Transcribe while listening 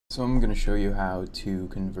So I'm going to show you how to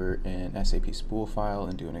convert an SAP Spool file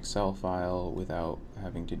into an Excel file without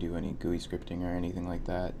having to do any GUI scripting or anything like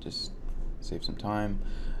that. Just save some time.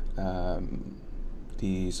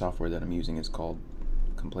 The software that I'm using is called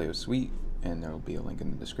Compleo Suite, and there will be a link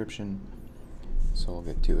in the description. So I'll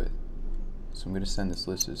get to it. So I'm going to send this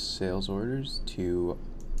list of sales orders to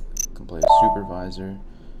Compleo Supervisor.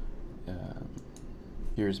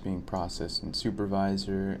 Here's being processed in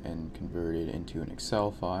Supervisor and converted into an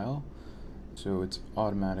Excel file. So it's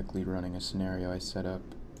automatically running a scenario I set up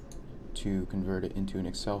to convert it into an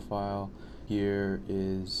Excel file. Here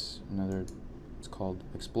is another, it's called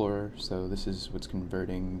Explorer. So this is what's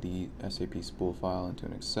converting the SAP Spool file into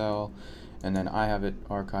an Excel. And then I have it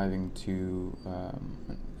archiving to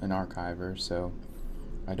an archiver, so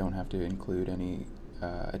I don't have to include any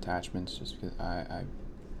attachments just because I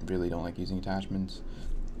really don't like using attachments.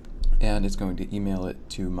 And it's going to email it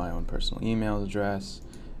to my own personal email address,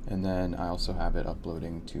 and then I also have it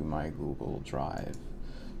uploading to my Google Drive.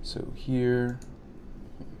 So here,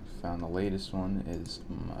 found the latest one is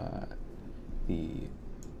the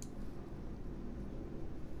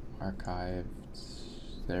archived.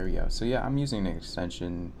 There we go. So yeah, I'm using an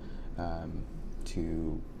extension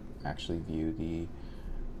to actually view the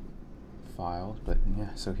files, but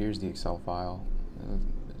yeah, so here's the Excel file.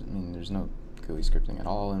 I mean, there's no GUI scripting at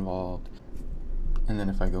all involved. And then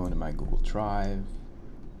if I go into my Google Drive,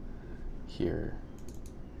 here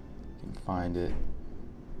you can find it.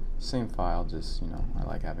 Same file, just, I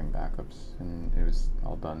like having backups, and it was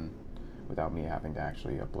all done without me having to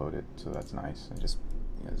actually upload it, so that's nice. I just,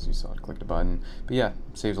 as you saw, clicked a button. But yeah,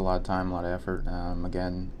 saves a lot of time, a lot of effort.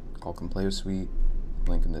 Again, called Compleo Suite,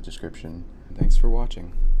 link in the description. Thanks for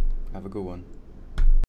watching. Have a good one.